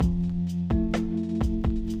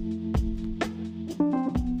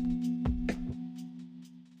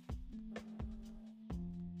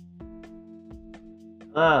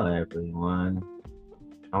Hello, everyone.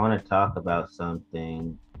 I want to talk about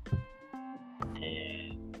something,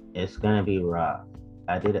 and it's going to be rough.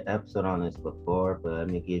 I did an episode on this before, but let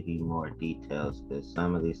me give you more details because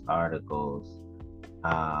some of these articles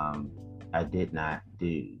um, I did not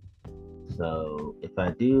do. So, if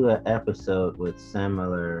I do an episode with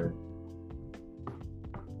similar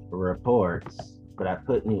reports, but I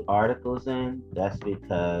put new articles in, that's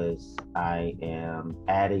because I am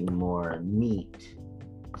adding more meat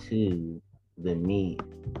to the meat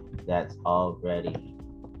that's already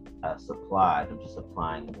supplied. I'm just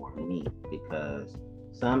applying more meat because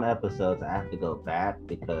some episodes I have to go back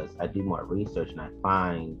because I do more research and I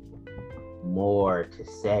find more to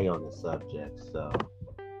say on the subject. So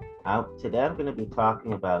today I'm going to be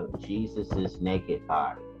talking about Jesus's naked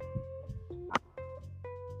body.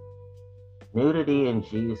 Nudity and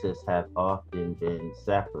Jesus have often been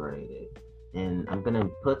separated, and I'm going to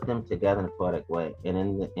put them together in a poetic way.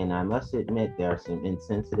 And I must admit there are some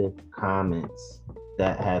insensitive comments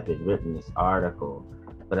that have been written in this article,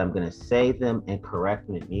 but I'm going to say them and correct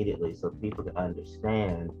them immediately so people can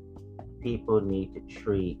understand. People need to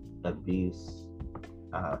treat abuse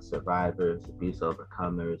survivors, abuse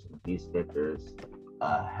overcomers, and abuse victims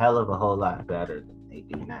a hell of a whole lot better than they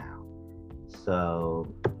do now.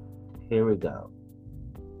 So here we go.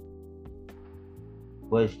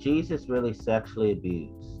 Was Jesus really sexually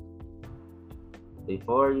abused?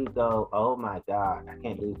 Before you go, oh my God, I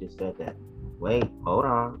can't believe you just said that. Wait, hold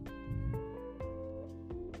on.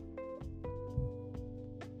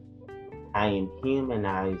 I am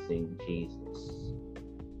humanizing Jesus.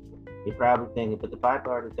 You're probably thinking, but the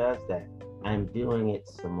Bible already does that. I'm doing it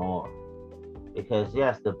some more. Because,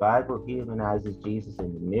 yes, the Bible humanizes Jesus in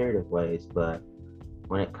a myriad of ways, but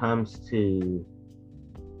when it comes to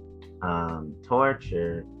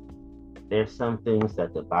torture, there's some things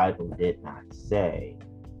that the Bible did not say,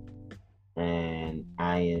 and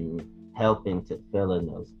I am helping to fill in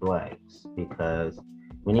those blanks because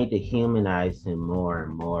we need to humanize him more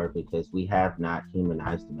and more because we have not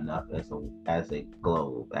humanized him enough as a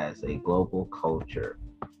global culture.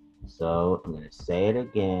 So I'm going to say it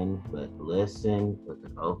again, but listen with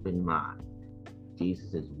an open mind.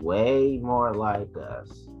 Jesus is way more like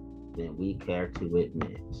us than we care to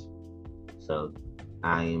admit. So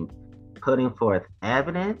I am putting forth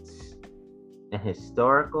evidence and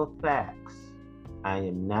historical facts. I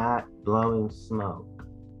am not blowing smoke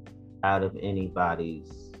out of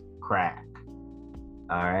anybody's crack.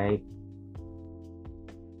 All right.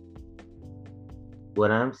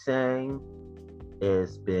 What I'm saying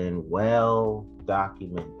has been well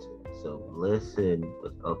documented. So listen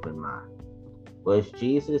with open mind. Was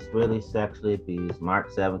Jesus really sexually abused? March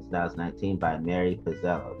 7th, 2019 by Mary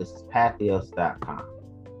Pizzello. This is Pathos.com.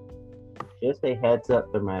 Just a heads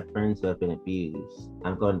up for my friends who have been abused.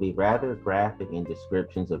 I'm going to be rather graphic in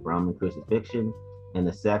descriptions of Roman crucifixion and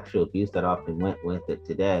the sexual abuse that often went with it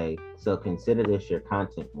today, so consider this your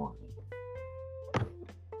content warning.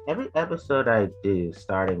 Every episode I do,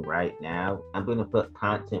 starting right now, I'm going to put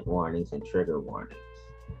content warnings and trigger warnings.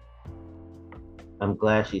 I'm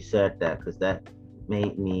glad she said that because that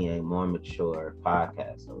made me a more mature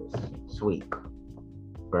podcast host. Sweet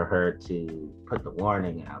for her to put the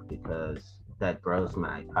warning out because that grows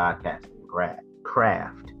my podcasting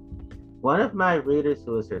craft. One of my readers,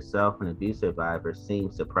 who is herself an abuse survivor,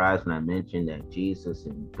 seemed surprised when I mentioned that Jesus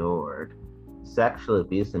endured sexual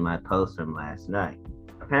abuse in my post from last night.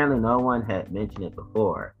 Apparently, no one had mentioned it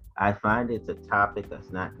before. I find it's a topic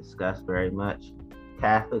that's not discussed very much.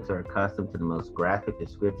 Catholics are accustomed to the most graphic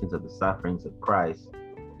descriptions of the sufferings of Christ,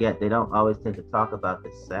 yet they don't always tend to talk about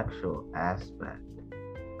the sexual aspect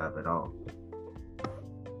of it all.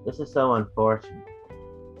 This is so unfortunate.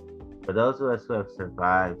 For those of us who have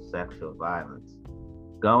survived sexual violence,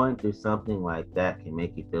 going through something like that can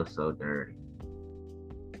make you feel so dirty.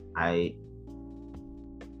 I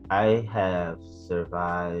I have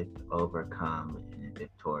survived, overcome, and been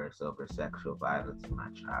victorious over sexual violence in my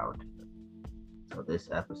childhood. So this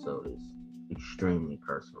episode is extremely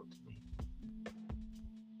personal to me.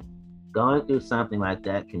 Going through something like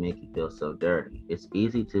that can make you feel so dirty. It's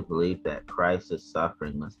easy to believe that Christ's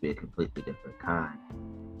suffering must be a completely different kind,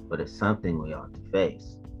 but it's something we ought to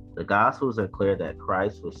face. The Gospels are clear that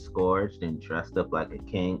Christ was scourged and dressed up like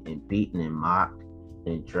a king and beaten and mocked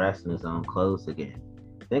and dressed in his own clothes again.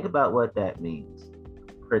 Think about what that means.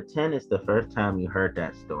 Pretend it's the first time you heard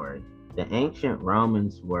that story. The ancient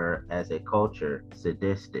Romans were, as a culture,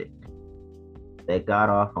 sadistic. They got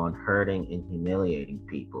off on hurting and humiliating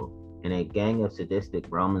people, and a gang of sadistic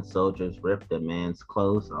Roman soldiers ripped a man's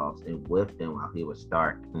clothes off and whipped him while he was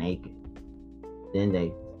stark naked. Then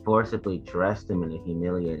they forcibly dressed him in a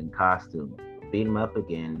humiliating costume, beat him up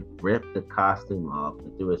again, ripped the costume off,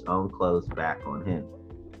 and threw his own clothes back on him.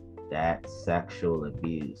 That's sexual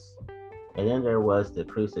abuse. And then there was the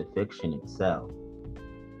crucifixion itself.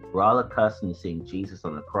 We're all accustomed to seeing Jesus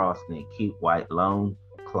on the cross in a cute white loin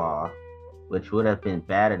cloth, which would have been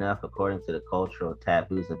bad enough according to the cultural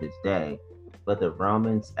taboos of his day, but the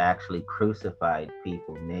Romans actually crucified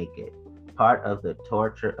people naked. Part of the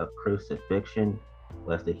torture of crucifixion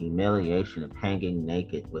was the humiliation of hanging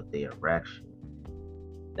naked with the erection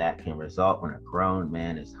that can result when a grown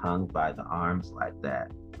man is hung by the arms like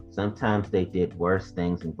that. Sometimes they did worse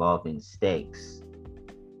things involving stakes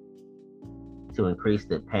to increase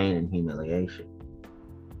the pain and humiliation.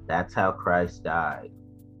 That's how Christ died,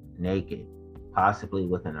 naked, possibly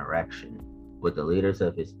with an erection, with the leaders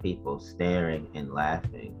of his people staring and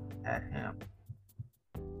laughing at him.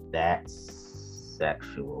 That's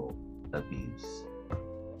sexual abuse.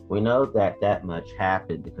 We know that much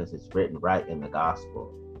happened because it's written right in the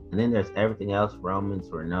gospel. And then there's everything else Romans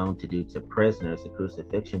were known to do to prisoners and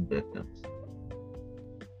crucifixion victims.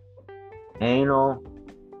 Anal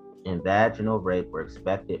and vaginal rape were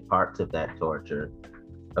expected parts of that torture,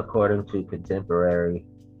 according to contemporary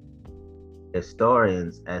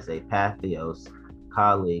historians, as a Patheos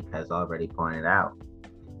colleague has already pointed out.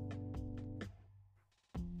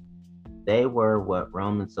 They were what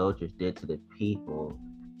Roman soldiers did to the people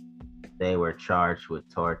they were charged with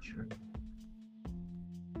torturing.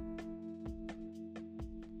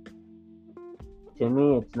 To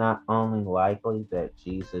me, it's not only likely that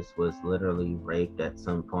Jesus was literally raped at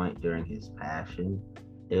some point during his passion,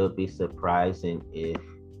 it would be surprising if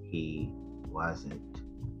he wasn't.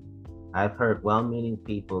 I've heard well-meaning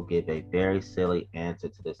people give a very silly answer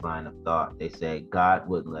to this line of thought. They say God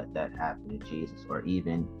wouldn't let that happen to Jesus, or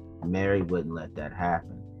even Mary wouldn't let that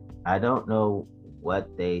happen. I don't know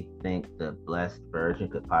what they think the Blessed Virgin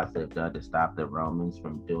could possibly have done to stop the Romans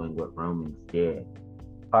from doing what Romans did.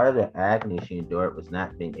 Part of the agony she endured was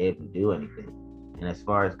not being able to do anything. And as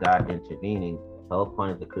far as God intervening, the whole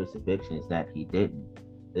point of the crucifixion is that he didn't.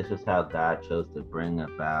 This was how God chose to bring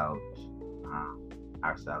about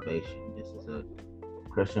our salvation. This is a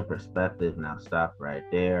Christian perspective, and I'll stop right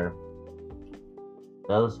there.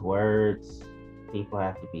 Those words, people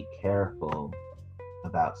have to be careful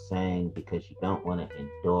about saying, because you don't want to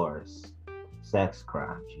endorse sex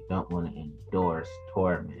crimes. You don't want to endorse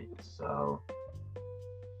torment. So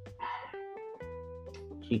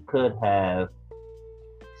she could have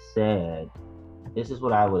said, this is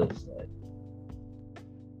what I would have said.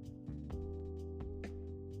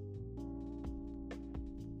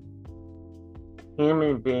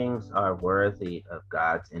 Human beings are worthy of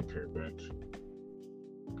God's intervention.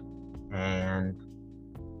 And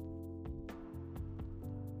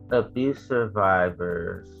abuse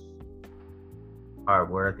survivors are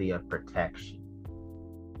worthy of protection.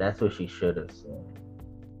 That's what she should have said.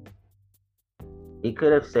 He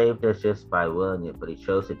could have saved us just by willing it, but he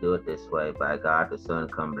chose to do it this way, by God the Son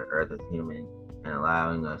coming to earth as human and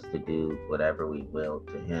allowing us to do whatever we will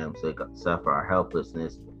to him, so he could suffer our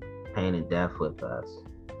helplessness, pain, and death with us.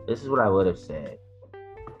 This is what I would have said.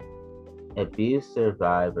 Abuse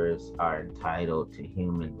survivors are entitled to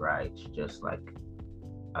human rights just like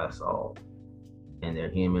us all. And our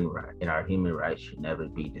human rights should never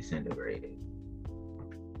be disintegrated.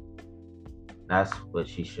 That's what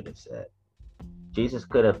she should have said. Jesus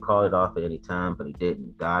could have called it off at any time, but he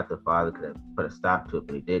didn't. God the Father could have put a stop to it,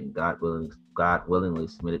 but he didn't. God willingly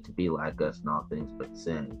submitted to be like us in all things but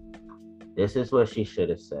sin. This is what she should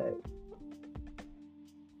have said.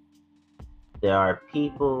 There are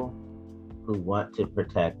people who want to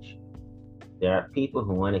protect you. There are people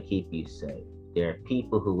who want to keep you safe. There are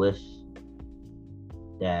people who wish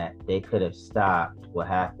that they could have stopped what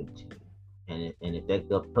happened to you. And if they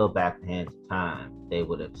could pull back the hands of time, they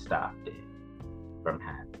would have stopped it from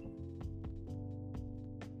happening.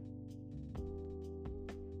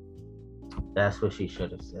 That's what she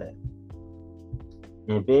should have said.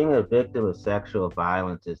 And being a victim of sexual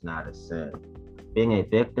violence is not a sin. Being a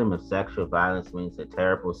victim of sexual violence means a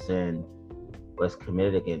terrible sin was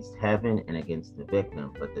committed against heaven and against the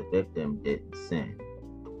victim, but the victim didn't sin.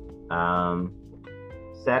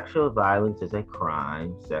 Sexual violence is a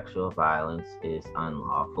crime. Sexual violence is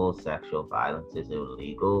unlawful. Sexual violence is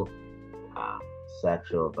illegal.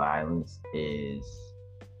 Sexual violence is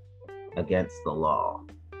against the law.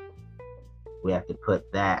 We have to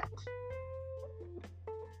put that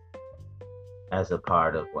as a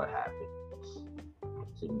part of what happens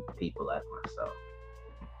to people like myself.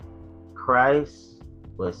 Christ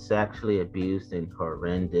was sexually abused in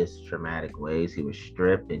horrendous, traumatic ways. He was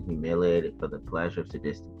stripped and humiliated for the pleasure of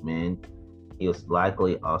sadistic men. He was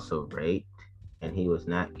likely also raped, and he was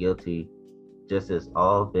not guilty, just as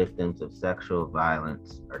all victims of sexual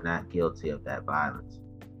violence are not guilty of that violence.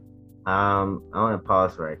 I want to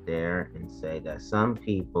pause right there and say that some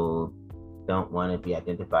people don't want to be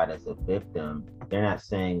identified as a victim. They're not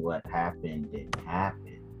saying what happened didn't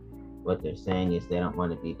happen. What they're saying is they don't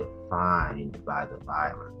want to be defined by the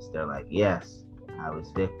violence. They're like, yes, I was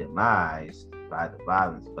victimized by the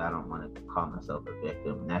violence, but I don't want to call myself a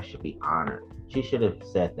victim, and that should be honored. She should have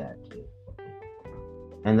said that too.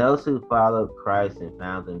 And those who followed Christ and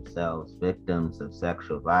found themselves victims of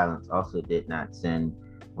sexual violence also did not sin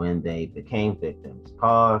when they became victims.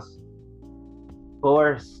 Pause.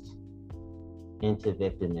 Forced into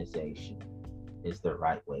victimization is the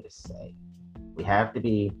right way to say. We have to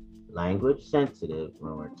be language sensitive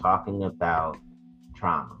when we're talking about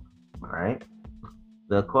trauma, all right?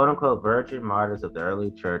 The quote-unquote virgin martyrs of the early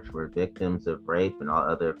church were victims of rape and all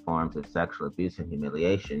other forms of sexual abuse and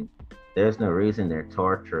humiliation. There's no reason their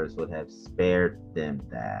torturers would have spared them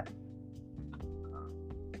that.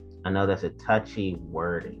 I know that's a touchy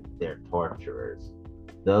wording, their torturers.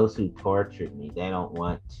 Those who tortured me, they don't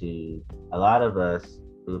want to, a lot of us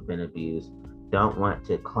who've been abused don't want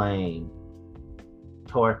to claim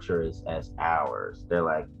torturers as ours. They're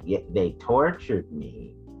like, yeah, they tortured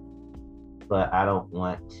me, but I don't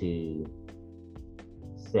want to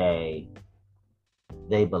say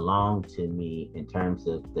they belong to me in terms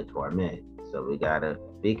of the torment. So we gotta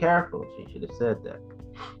be careful. She should have said that.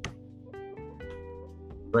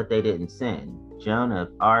 But they didn't sin. Joan of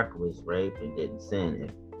Arc was raped and didn't sin.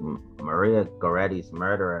 If Maria Goretti's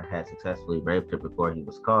murderer had successfully raped her before he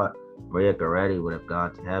was caught, Maria Goretti would have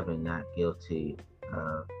gone to heaven not guilty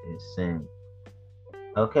of his sin.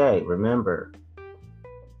 Okay, remember,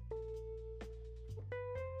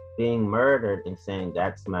 being murdered and saying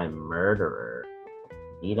that's my murderer,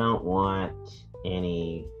 you don't want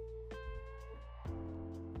any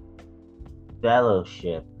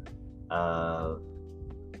fellowship of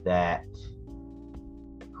that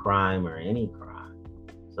crime or any crime.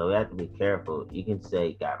 So we have to be careful. You can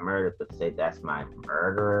say got murdered, but say that's my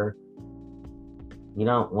murderer. You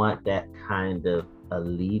don't want that kind of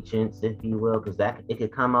allegiance, if you will, because that it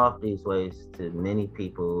could come off these ways to many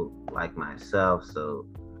people like myself. So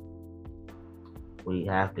we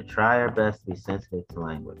have to try our best to be sensitive to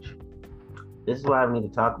language. This is why we need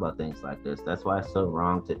to talk about things like this. That's why it's so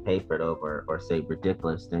wrong to paper it over or say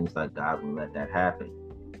ridiculous things like God won't let that happen.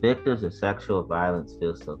 Victims of sexual violence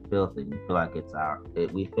feel so filthy. We feel like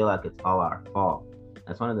we feel like it's all our fault.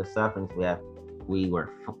 That's one of the sufferings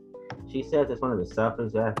she says it's one of the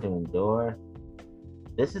sufferings we have to endure.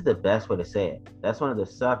 This is the best way to say it. That's one of the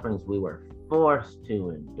sufferings we were forced to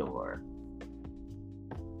endure.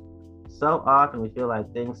 So often we feel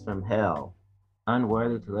like things from hell,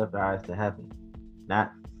 unworthy to lift our eyes to heaven,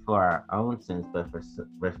 not for our own sins, but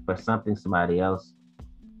for something somebody else,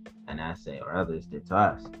 and I say, or others did to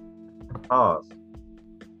us. Pause.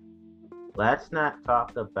 Let's not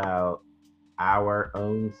talk about our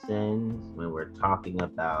own sins when we're talking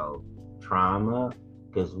about trauma,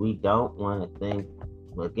 because we don't want to think,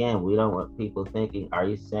 again, we don't want people thinking, are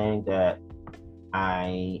you saying that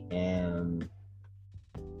I am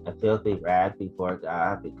a filthy rag before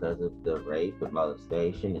God because of the rape and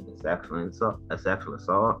molestation and the sexual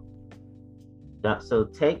assault? So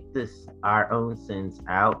take our own sins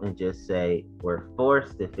out and just say we're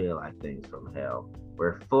forced to feel like things from hell.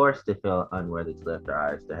 We're forced to feel unworthy to lift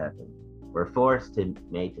our eyes to heaven. We're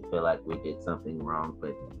made to feel like we did something wrong,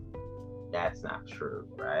 but that's not true,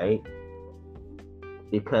 right?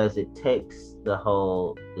 Because it takes the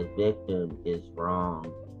victim is wrong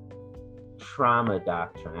trauma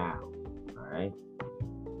doctrine out, all right?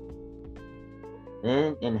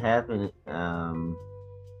 Then in heaven,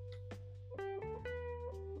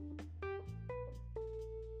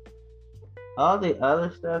 all the other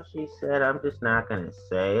stuff she said, I'm just not going to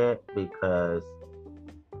say it because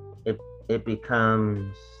it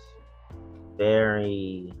becomes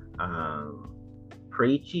very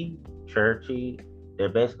preachy, churchy. They're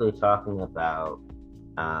basically talking about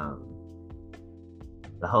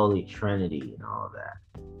the Holy Trinity and all of that.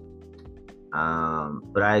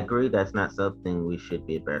 But I agree that's not something we should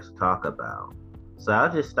be embarrassed to talk about. So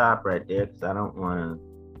I'll just stop right there because I don't want to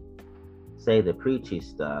say the preachy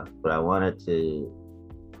stuff, but I wanted to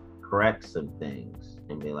correct some things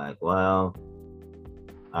and be like, well,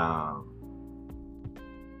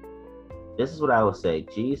 this is what I would say.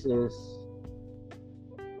 Jesus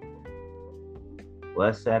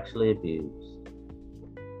was sexually abused.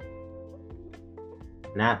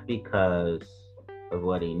 not because of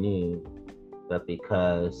what he knew, but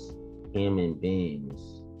because human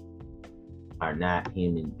beings are not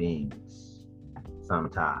human beings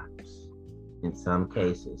sometimes. In some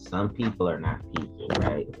cases, some people are not people,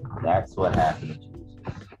 right? That's what happened to Jesus.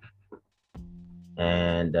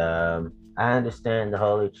 And I understand the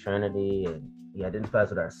Holy Trinity and he identifies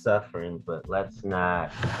with our suffering, but let's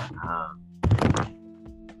not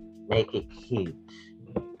make it cute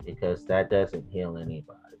because that doesn't heal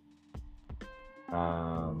anybody.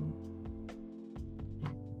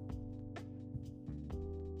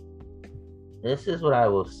 This is what I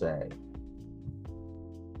will say.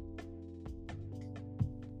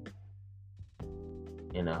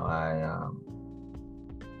 You know,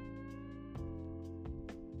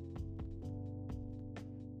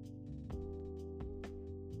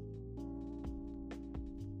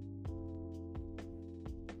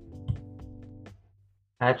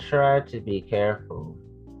 I try to be careful.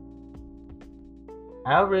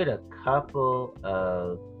 I'll read a couple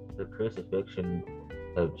of the crucifixion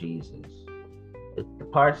of Jesus, the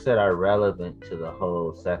parts that are relevant to the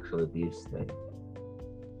whole sexual abuse thing.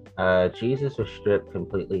 Jesus was stripped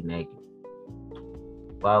completely naked.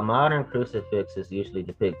 While modern crucifixes usually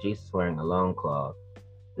depict Jesus wearing a loincloth,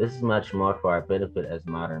 this is much more for our benefit as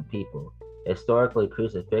modern people. Historically,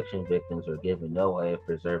 crucifixion victims were given no way of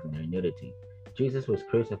preserving their nudity. Jesus was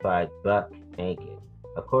crucified buck naked.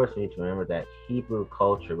 Of course, we need to remember that Hebrew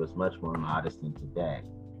culture was much more modest than today.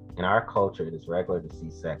 In our culture, it is regular to see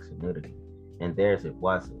sex and nudity. In theirs, it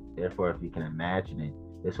wasn't. Therefore, if you can imagine it,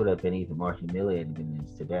 this would have been even more humiliating than it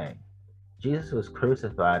is today. Jesus was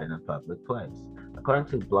crucified in a public place. According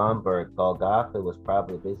to Blomberg, Golgotha was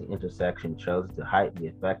probably a busy intersection chosen to heighten the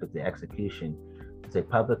effect of the execution as a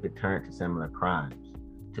public deterrent to similar crimes.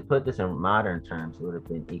 To put this in modern terms, it would have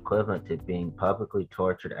been equivalent to being publicly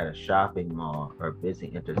tortured at a shopping mall or a busy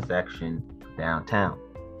intersection downtown.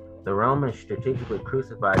 The Romans strategically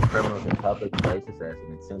crucified criminals in public places as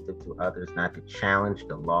an incentive to others not to challenge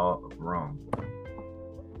the law of Rome.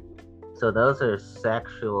 So those are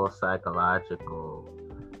sexual, psychological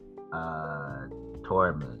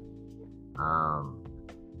torment.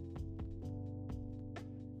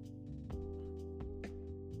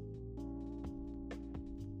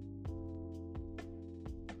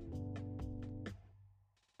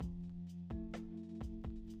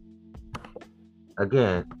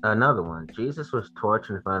 Again, another one. Jesus was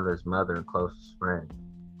tortured in front of his mother and closest friend.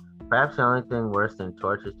 Perhaps the only thing worse than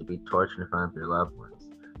torture is to be tortured in front of your loved ones.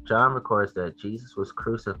 John records that Jesus was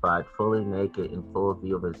crucified fully naked in full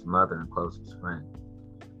view of his mother and closest friend.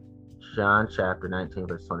 John chapter 19,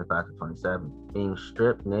 verse 25 to 27. Being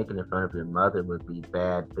stripped naked in front of your mother would be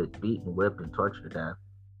bad, but beaten, whipped, and tortured to death.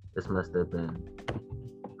 This must have been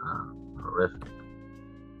horrific.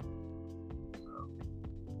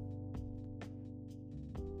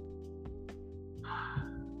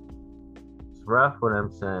 It's rough what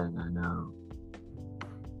I'm saying, I know.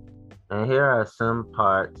 And here are some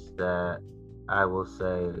parts that I will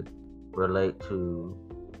say relate to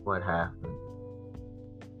what happened.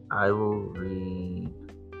 I will read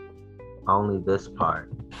only this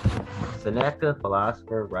part. Seneca,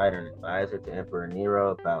 philosopher, writer, and advisor to Emperor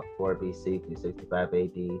Nero about 4 BC through 65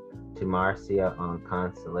 AD, to Marcia on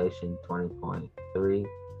Constellation 20.3.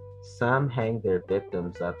 Some hang their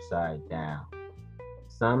victims upside down.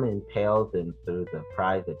 Some impale them through the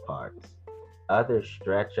private parts. Others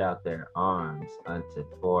stretch out their arms unto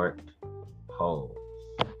forked poles.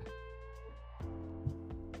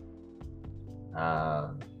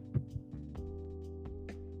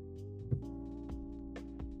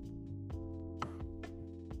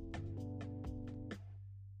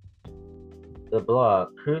 The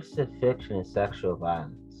blog, Crucifixion and Sexual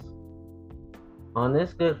Violence. On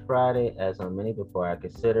this Good Friday, as on many before, I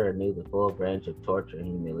consider anew the full range of torture and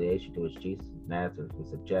humiliation to which Jesus of Nazareth was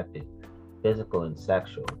subjected, physical and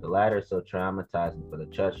sexual. The latter is so traumatizing for the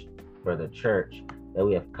church that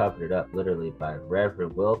we have covered it up literally by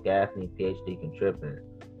Reverend Will Gaffney, PhD contributor,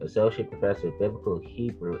 Associate Professor of Biblical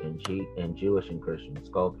Hebrew and Jewish and Christian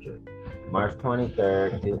Sculpture. March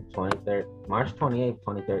 28th,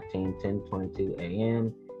 2013, 10:22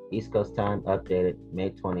 a.m. East Coast time, updated May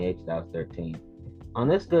 28, 2013. On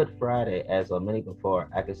this Good Friday, as on many before,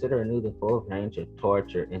 I consider anew the full range of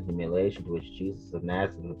torture and humiliation to which Jesus of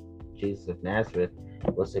Nazareth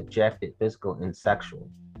was subjected, physical and sexual.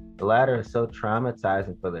 The latter is so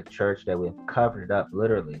traumatizing for the church that we have covered it up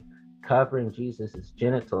literally, covering Jesus'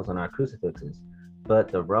 genitals on our crucifixes. But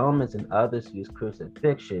the Romans and others use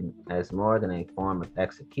crucifixion as more than a form of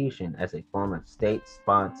execution, as a form of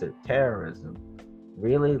state-sponsored terrorism,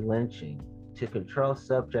 really lynching, to control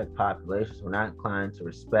subject populations were not inclined to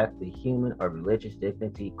respect the human or religious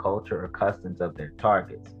dignity, culture, or customs of their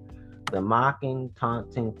targets. The mocking,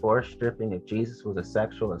 taunting, forced stripping of Jesus was a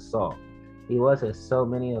sexual assault. He was, as so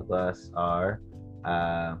many of us are,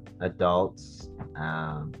 adults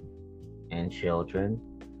and children,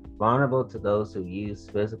 vulnerable to those who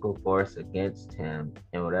used physical force against him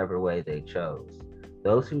in whatever way they chose.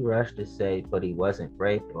 Those who rushed to say, but he wasn't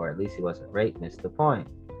raped, or at least he wasn't raped, missed the point.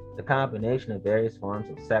 The combination of various forms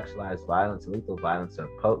of sexualized violence and lethal violence are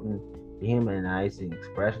potent, dehumanizing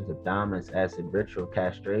expressions of dominance, as in ritual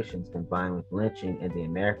castrations combined with lynching in the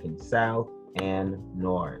American South and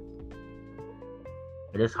North.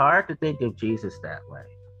 It is hard to think of Jesus that way.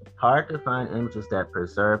 Hard to find images that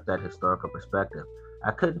preserve that historical perspective.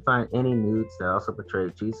 I couldn't find any nudes that also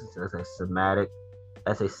portrayed Jesus as a Semitic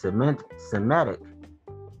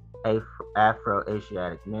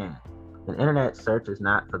Afro-Asiatic man. An internet search is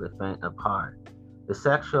not for the faint of heart. The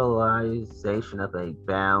sexualization of a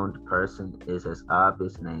bound person is as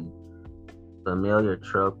obvious in a familiar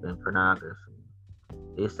trope in pornography.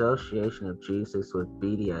 The association of Jesus with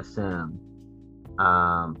BDSM,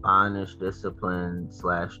 bondage, discipline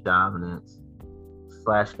 / dominance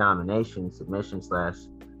 / domination, submission /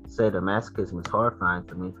 sadomasochism is horrifying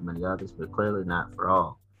for me and for many others, but clearly not for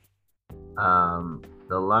all.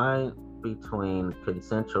 The line between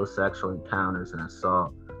consensual sexual encounters and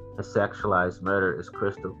assault and sexualized murder is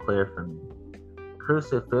crystal clear for me.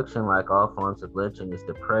 Crucifixion, like all forms of lynching, is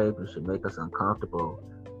depraved and should make us uncomfortable,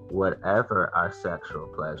 whatever our sexual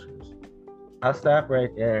pleasures. I'll stop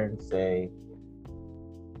right there and say,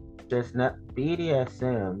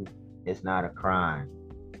 BDSM is not a crime.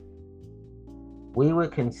 We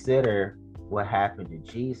would consider what happened to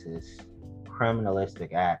Jesus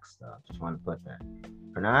criminalistic acts, though. Just want to put that.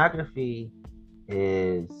 Pornography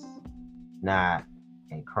is not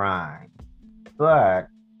a crime, but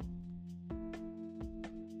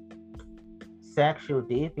sexual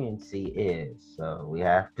deviancy is. So we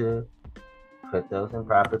have to put those in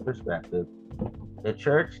proper perspective. The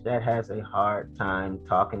church that has a hard time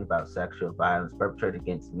talking about sexual violence perpetrated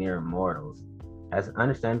against mere mortals has an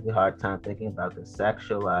understandably hard time thinking about the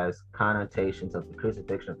sexualized connotations of the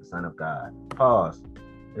crucifixion of the Son of God. Pause.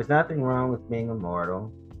 There's nothing wrong with being a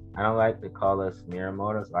mortal. I don't like to call us mere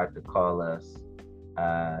mortals. I like to call us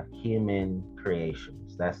human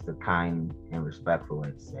creations. That's the kind and respectful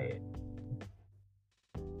way to say it.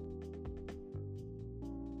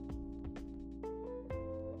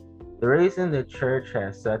 The reason the church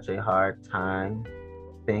has such a hard time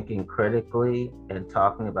thinking critically and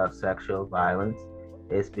talking about sexual violence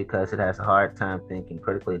is because it has a hard time thinking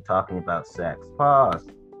critically and talking about sex. Pause.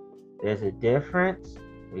 There's a difference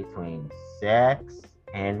between sex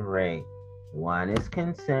and rape. One is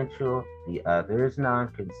consensual, the other is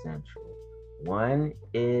non-consensual. One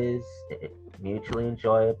is mutually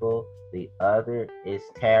enjoyable, the other is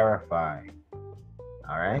terrifying.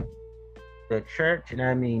 All right? The church, and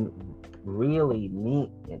I mean really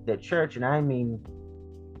mean the church, and I mean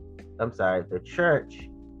the church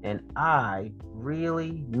and I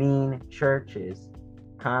really mean churches,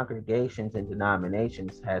 congregations, and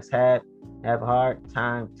denominations have a hard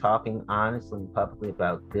time talking honestly and publicly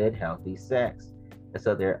about good, healthy sex. And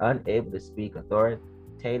so they're unable to speak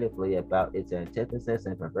authoritatively about its antithesis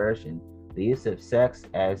and perversion, the use of sex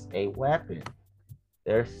as a weapon.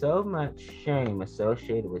 There's so much shame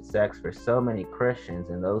associated with sex for so many Christians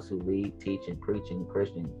and those who lead, teach, and preach in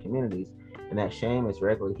Christian communities, and that shame is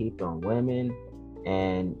regularly heaped on women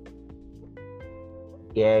and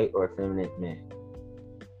gay or feminine men.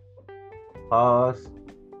 Pause.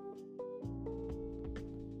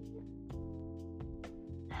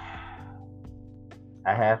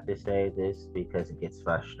 I have to say this because it gets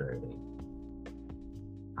frustrating.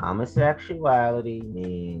 Homosexuality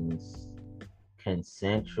means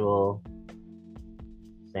consensual,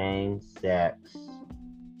 same-sex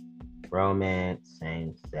romance,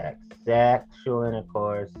 same-sex sexual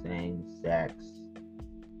intercourse, same-sex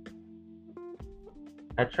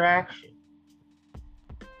attraction,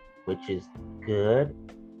 which is good.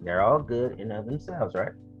 They're all good in of themselves,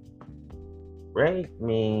 right? Rape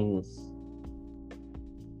means,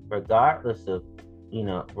 regardless of,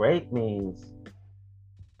 rape means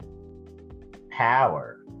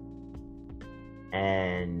power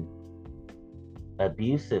and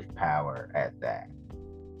abusive power at that.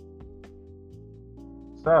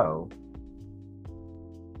 So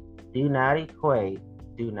do not equate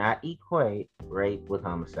rape with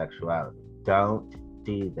homosexuality. Don't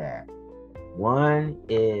do that. One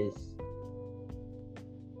is,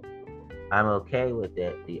 I'm okay with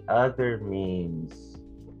it. The other means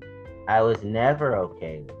I was never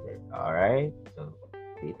okay with it. All right, so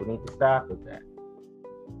people need to stop with that.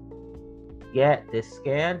 Yet this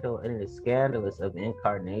scandal, and the scandalous of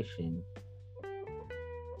incarnation,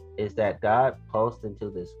 is that God pulsed into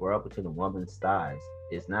this world between a woman's thighs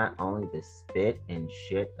is not only the spit and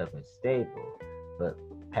shit of a stable, but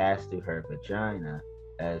passed through her vagina,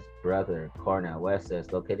 as Brother Cornel West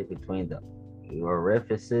says, located between the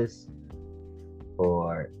orifices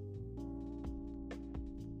or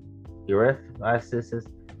orifices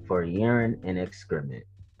for urine and excrement.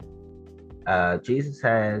 Jesus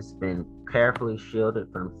has been carefully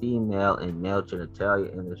shielded from female and male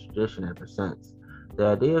genitalia in the tradition ever since. The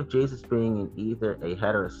idea of Jesus being in either a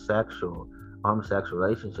heterosexual or homosexual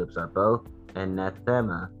relationships are both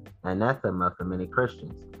anathema for many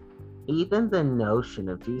Christians. Even the notion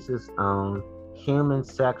of Jesus' own human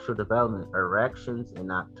sexual development, erections, and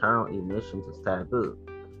nocturnal emissions is taboo.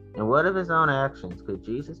 And what of his own actions? Could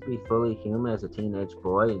Jesus be fully human as a teenage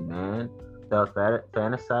boy and man without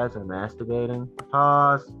fantasizing or masturbating?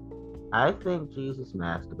 Pause. I think Jesus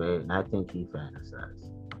masturbated, and I think he fantasized.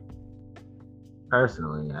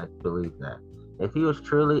 Personally, I believe that. If he was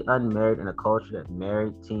truly unmarried in a culture that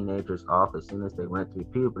married teenagers off as soon as they went through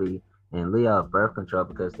puberty and lay out birth control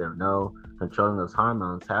because there are no controlling those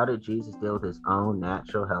hormones, how did Jesus deal with his own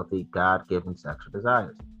natural, healthy, God-given sexual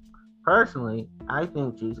desires? Personally, I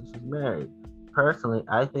think Jesus was married. Personally,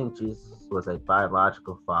 I think Jesus was a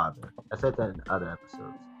biological father. I said that in other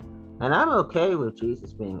episodes. And I'm okay with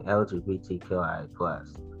Jesus being LGBTQI+.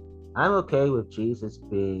 I'm okay with Jesus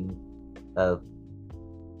being of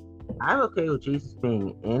I'm okay with Jesus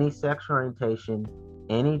being any sexual orientation,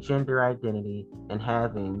 any gender identity, and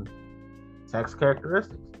having sex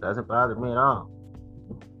characteristics. Doesn't bother me at all.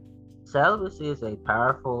 Celibacy is a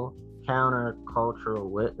powerful counter-cultural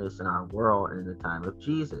witness in our world in the time of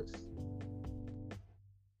Jesus.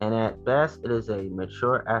 And at best, it is a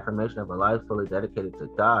mature affirmation of a life fully dedicated to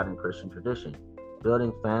God and Christian tradition,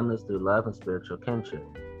 building families through love and spiritual kinship.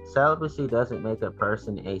 Celibacy doesn't make a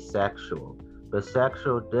person asexual, but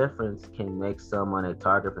sexual difference can make someone a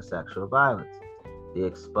target for sexual violence. The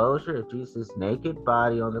exposure of Jesus' naked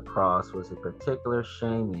body on the cross was a particular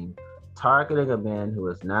shaming, targeting a man who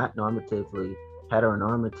was not heteronormatively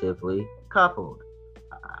coupled.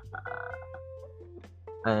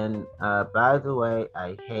 And by the way,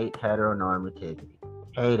 I hate heteronormativity.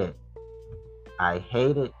 Hate it. I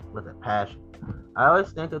hate it with a passion. I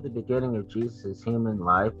always think of the beginning of Jesus' human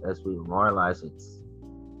life as we memorialize its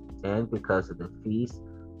end because of the Feast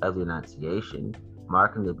of the Annunciation,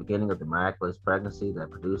 marking the beginning of the miraculous pregnancy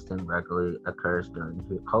that produced him, regularly occurs during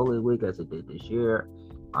Holy Week as it did this year,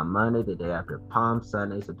 on Monday, the day after Palm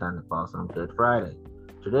Sunday, sometimes it falls on Good Friday.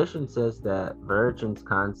 Tradition says that virgin's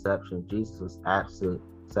conception of Jesus was absolute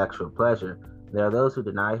sexual pleasure. There are those who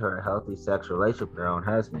deny her a healthy sexual relationship with her own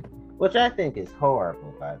husband, which I think is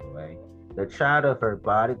horrible, by the way. The child of her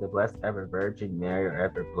body, the blessed ever Virgin Mary, or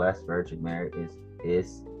ever blessed Virgin Mary,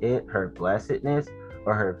 is it her blessedness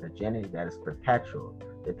or her virginity that is perpetual?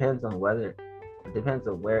 Depends on where in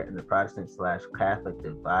the Protestant/Catholic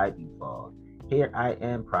divide you fall. Here I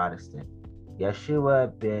am Protestant.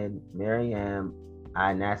 Yeshua ben Miriam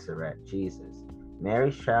I Nazareth, Jesus.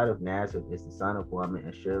 Mary's child of Nazareth is the son of woman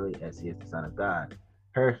as surely as he is the son of God.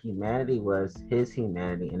 Her humanity was his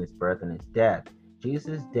humanity in his birth and his death.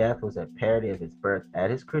 Jesus' death was a parody of his birth.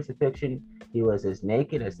 At his crucifixion, he was as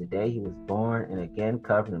naked as the day he was born, and again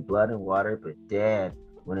covered in blood and water, but dead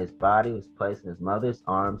when his body was placed in his mother's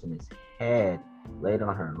arms and his head laid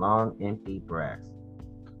on her long, empty breast.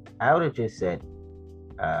 I would have just said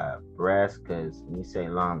breast, because when you say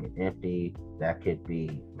long and empty, that could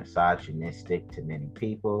be misogynistic to many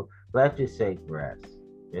people. Let's just say breast.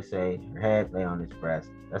 Just say her head lay on his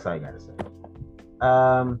breast. That's all you gotta say.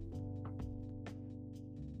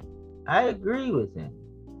 I agree with him.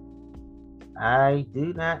 I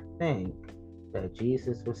do not think that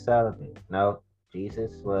Jesus was celibate. No,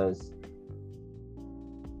 Jesus was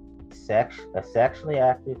a sexually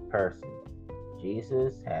active person.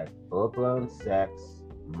 Jesus had full-blown sex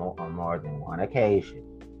on more than one occasion.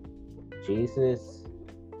 Jesus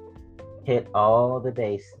hit all the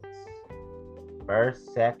bases,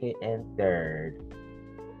 first, second, and third,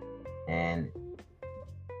 and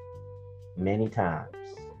many times.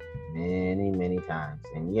 Many times.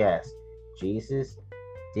 And yes, Jesus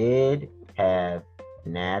did have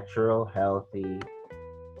natural, healthy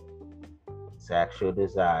sexual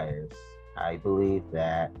desires. I believe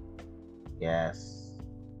that. Yes,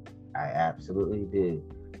 I absolutely do.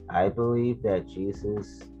 I believe that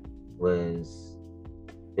Jesus was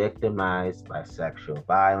victimized by sexual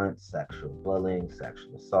violence, sexual bullying,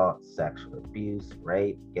 sexual assault, sexual abuse,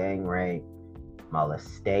 rape, gang rape,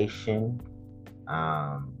 molestation,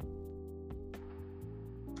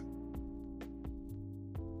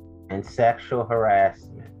 and sexual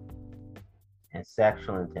harassment and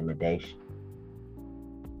sexual intimidation,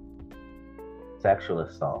 sexual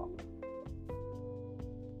assault.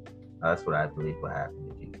 That's what I believe what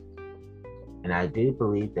happened to Jesus. And I do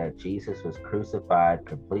believe that Jesus was crucified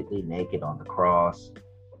completely naked on the cross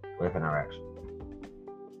with an erection.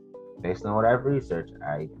 Based on what I've researched,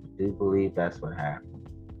 I do believe that's what happened.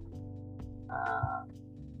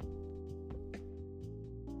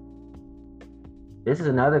 This is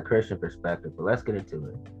another Christian perspective, but let's get into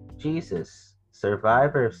it. Jesus,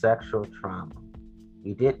 survivor of sexual trauma.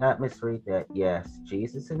 You did not misread that. Yes,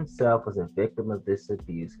 Jesus himself was a victim of this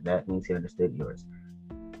abuse. That means he understood yours.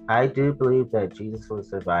 I do believe that Jesus was a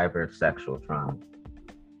survivor of sexual trauma.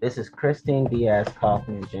 This is Christine Diaz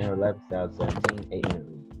Kaufman, January 11th, 2017, 8-minute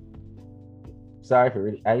read. Sorry for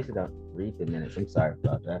reading. I usually don't read the minutes. I'm sorry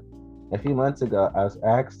about that. A few months ago, I was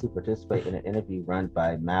asked to participate in an interview run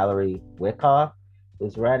by Mallory Wyckoff, who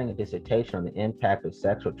is writing a dissertation on the impact of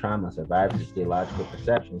sexual trauma on survivors' theological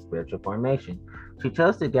perception and spiritual formation. She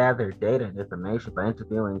chose to gather data and information by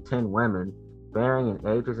interviewing 10 women, varying in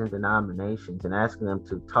ages and denominations, and asking them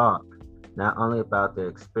to talk not only about their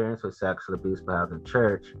experience with sexual abuse, but how the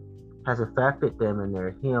church has affected them in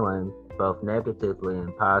their healing, both negatively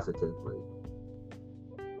and positively.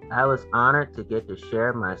 I was honored to get to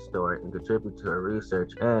share my story and contribute to her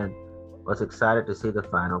research, and was excited to see the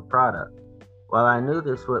final product. While I knew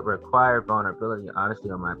this would require vulnerability and honesty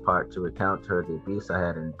on my part to recount to her the abuse I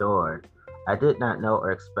had endured, I did not know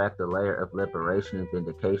or expect a layer of liberation and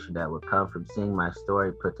vindication that would come from seeing my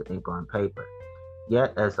story put to ink on paper.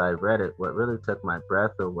 Yet, as I read it, what really took my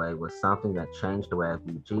breath away was something that changed the way I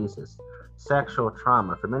view Jesus. Sexual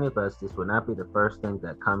trauma. For many of us, this would not be the first thing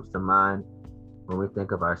that comes to mind when we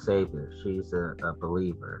think of our Savior. She's a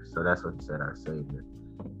believer, so that's what he said, our Savior.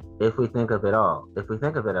 If we think of it at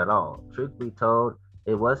all, truth be told,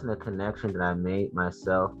 it wasn't a connection that I made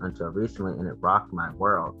myself until recently, and it rocked my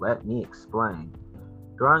world. Let me explain.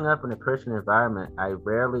 Growing up in a Christian environment, I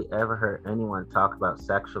rarely ever heard anyone talk about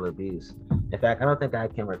sexual abuse. In fact, I don't think I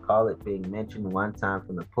can recall it being mentioned one time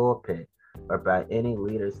from the pulpit or by any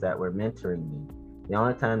leaders that were mentoring me. The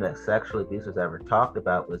only time that sexual abuse was ever talked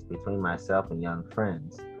about was between myself and young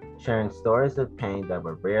friends, sharing stories of pain that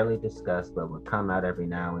were rarely discussed but would come out every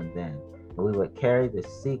now and then. And we would carry the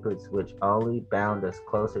secrets which only bound us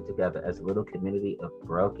closer together as a little community of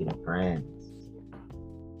broken friends.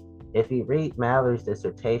 If you read Mallory's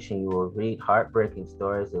dissertation, you will read heartbreaking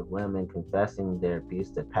stories of women confessing their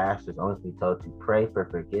abuse to pastors, only to be told to pray for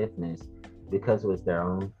forgiveness because it was their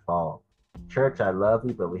own fault. Church, I love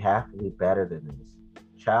you, but we have to be better than this.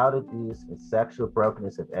 Child abuse and sexual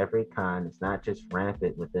brokenness of every kind is not just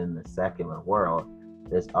rampant within the secular world,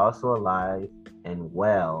 it is also alive and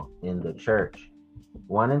well in the church.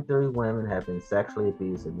 1 in 3 women have been sexually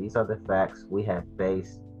abused, and these are the facts we have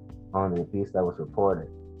based on the abuse that was reported.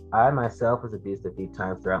 I myself was abused a few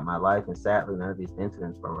times throughout my life, and sadly, none of these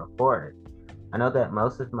incidents were reported. I know that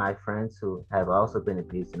most of my friends who have also been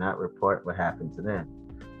abused do not report what happened to them.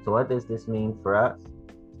 So what does this mean for us?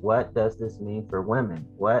 What does this mean for women?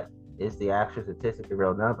 What is the actual statistic, the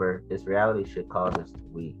real number? This reality should cause us to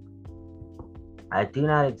weep. I do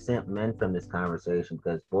not exempt men from this conversation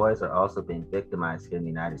because boys are also being victimized here in the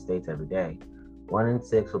United States every day. 1 in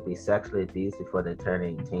 6 will be sexually abused before they turn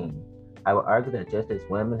 18. I would argue that just as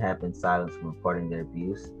women have been silenced from reporting their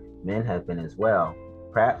abuse, men have been as well.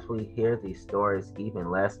 Perhaps we hear these stories even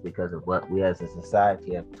less because of what we as a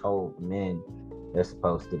society have told men they're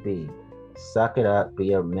supposed to be. Suck it up,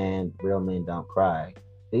 be a man, real men don't cry.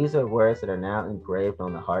 These are words that are now engraved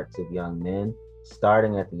on the hearts of young men,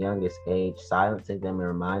 starting at the youngest age, silencing them and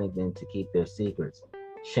reminding them to keep their secrets,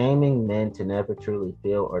 shaming men to never truly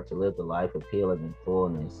feel or to live the life of healing and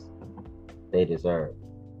fullness they deserve.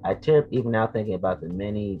 I tear up even now thinking about the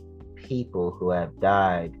many people who have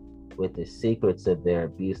died with the secrets of their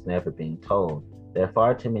abuse never being told. There are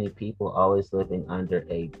far too many people always living under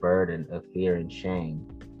a burden of fear and shame,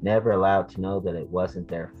 never allowed to know that it wasn't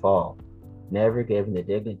their fault, never given the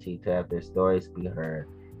dignity to have their stories be heard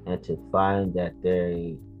and to find that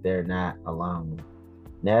they're not alone,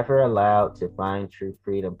 never allowed to find true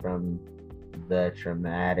freedom from the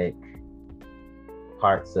traumatic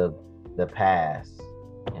parts of the past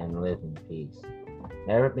and live in peace,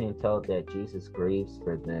 never being told that Jesus grieves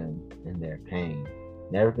for them in their pain,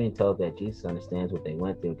 never being told that Jesus understands what they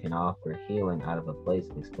went through, can offer healing out of a place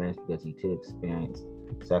of experience because he too experienced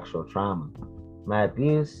sexual trauma. My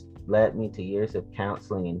abuse led me to years of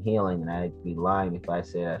counseling and healing, and I'd be lying if I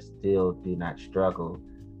said I still do not struggle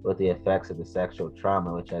with the effects of the sexual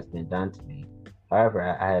trauma which has been done to me. However,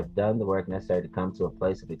 I have done the work necessary to come to a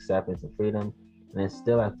place of acceptance and freedom, and then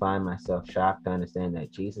still I find myself shocked to understand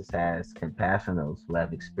that Jesus has compassion on those who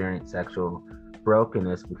have experienced sexual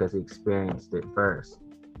brokenness because he experienced it first.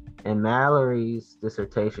 In Mallory's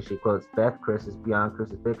dissertation, she quotes Beth Chris's Beyond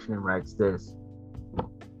Crucifixion and writes this: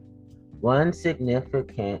 one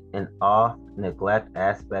significant and oft neglected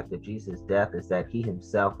aspect of Jesus' death is that he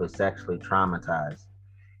himself was sexually traumatized.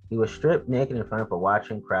 He was stripped naked in front of a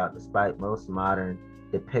watching crowd, despite most modern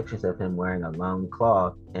depictions of him wearing a lone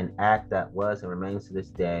cloth, an act that was and remains to this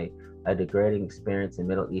day a degrading experience in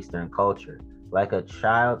Middle Eastern culture. Like a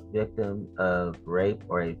child victim of rape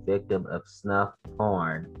or a victim of snuff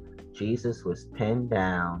porn, Jesus was pinned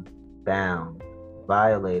down, bound,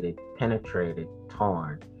 violated, penetrated,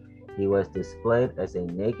 torn. He was displayed as a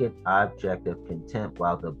naked object of contempt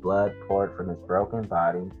while the blood poured from his broken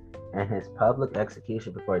body. And his public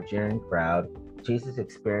execution before a jeering crowd, Jesus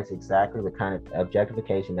experienced exactly the kind of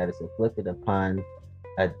objectification that is inflicted upon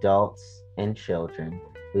adults and children,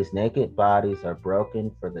 whose naked bodies are broken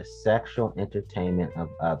for the sexual entertainment of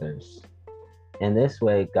others. In this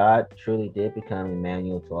way, God truly did become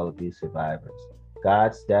Emmanuel to all abuse survivors.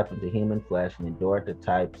 God stepped into human flesh and endured the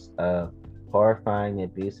types of horrifying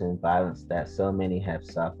abuse and violence that so many have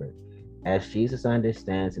suffered. As Jesus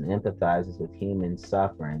understands and empathizes with human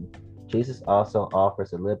suffering, Jesus also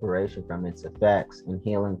offers a liberation from its effects and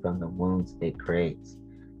healing from the wounds it creates.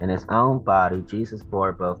 In his own body, Jesus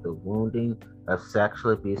bore both the wounding of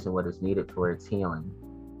sexual abuse and what is needed for its healing.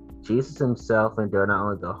 Jesus himself endured not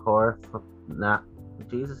only the horror not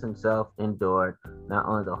Jesus himself endured not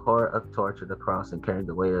only the horror of torture, the cross, and carrying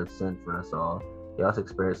the weight of sin for us all. He also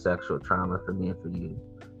experienced sexual trauma for me and for you.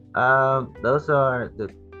 Those are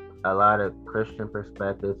a lot of Christian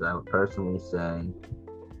perspectives. I would personally say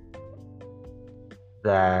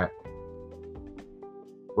that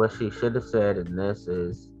what she should have said in this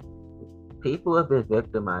is people who have been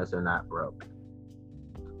victimized are not broken.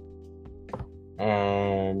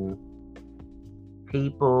 And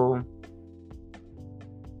people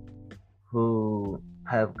who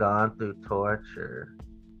have gone through torture,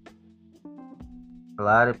 a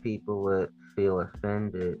lot of people would feel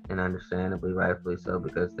offended, and understandably, rightfully so,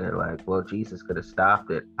 because they're like, well, Jesus could have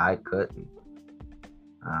stopped it. I couldn't.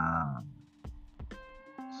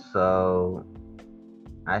 So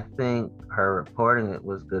I think her reporting it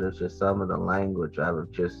was good. It's just some of the language I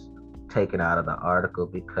would just taken out of the article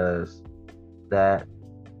because that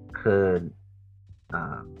could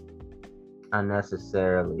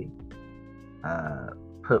unnecessarily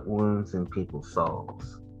put wounds in people's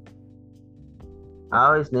souls. I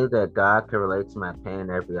always knew that God could relate to my pain in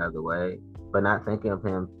every other way, but not thinking of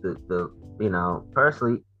him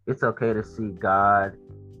personally, it's okay to see God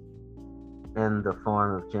in the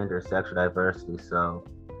form of gender, sexual diversity. So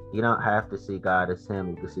you don't have to see God as him.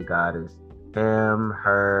 You can see God as him,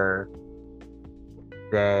 her,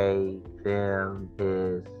 they, them,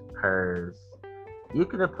 his, hers. You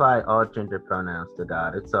can apply all gender pronouns to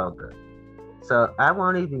God. It's all good. So I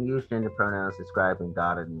won't even use gender pronouns describing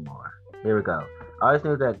God anymore. Here we go. I always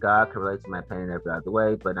knew that God could relate to my pain in every other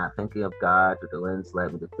way, but not thinking of God through the lens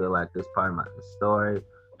led me to feel like this part of my story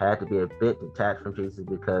had to be a bit detached from Jesus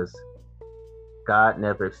because God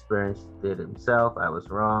never experienced it himself. I was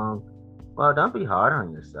wrong. Well, don't be hard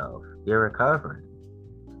on yourself. You're recovering.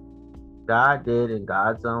 God did in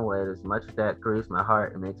God's own way. As much as that grieves my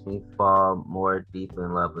heart, it makes me fall more deeply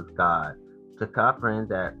in love with God. To comprehend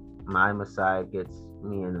that my Messiah gets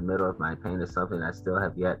me in the middle of my pain is something I still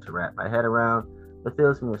have yet to wrap my head around, but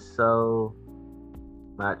fills me with so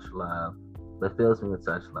much love. But fills me with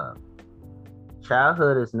such love.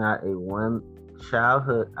 Childhood is not a one.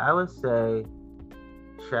 Childhood, I would say,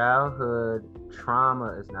 childhood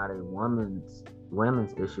trauma is not a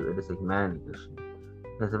women's issue. It is a humanity issue.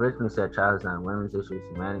 Because originally said childhood is not a women's issue, it's a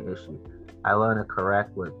humanity issue. I learned to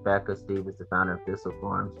correct what Becca Stevens, the founder of Thistle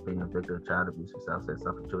Forums, being a victim of child abuse herself, said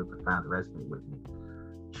something truly profound that resonated with me.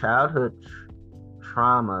 Childhood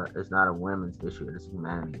trauma is not a women's issue, it is a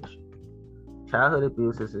humanity issue. Childhood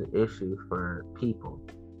abuse is an issue for people.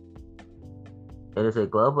 It is a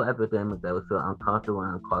global epidemic that we feel uncomfortable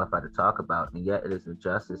and unqualified to talk about, and yet it is a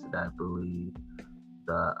justice that I believe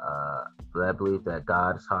that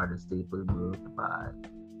God's heart is deeply moved by.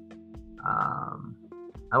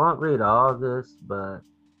 I won't read all of this, but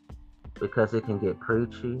because it can get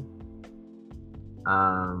preachy.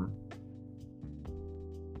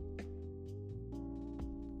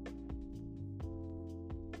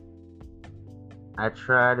 I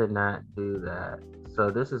try to not do that.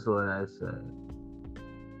 So this is what I say.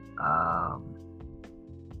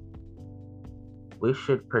 We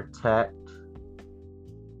should protect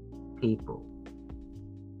people.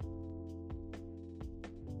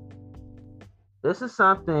 This is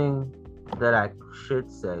something that I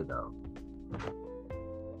should say though.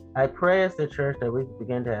 I pray as the church that we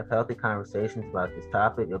begin to have healthy conversations about this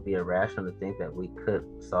topic. It'll be irrational to think that we could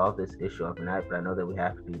solve this issue overnight, but I know that we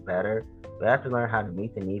have to do better. We have to learn how to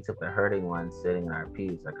meet the needs of the hurting ones sitting in our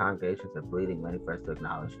pews. Our congregations are bleeding, waiting for us to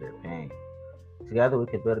acknowledge their pain. Together, we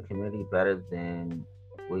can build a community better than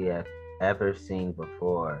we have ever seen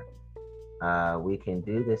before. We can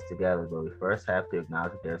do this together, but we first have to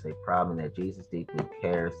acknowledge that there's a problem and that Jesus deeply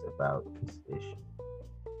cares about this issue.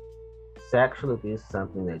 Sexual abuse is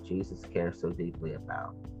something that Jesus cares so deeply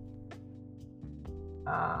about.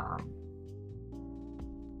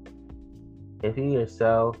 If you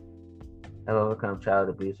yourself have overcome child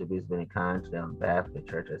abuse or abuse of any kind, today on behalf of the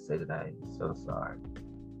church, I say that I am so sorry.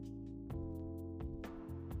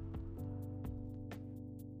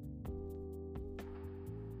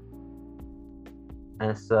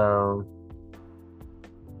 And so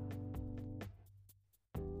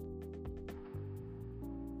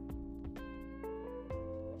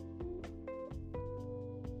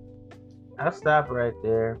I'll stop right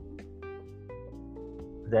there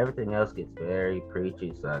because everything else gets very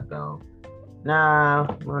preachy, so I go, nah,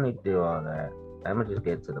 we don't need to do all that. I'm gonna just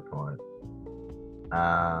get to the point.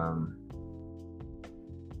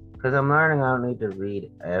 Because I'm learning I don't need to read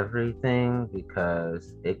everything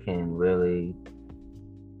because it can really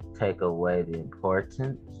take away the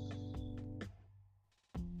importance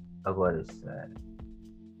of what is said.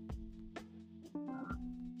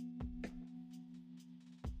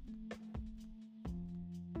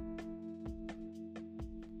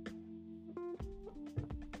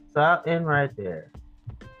 So I'll end right there.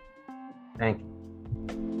 Thank you.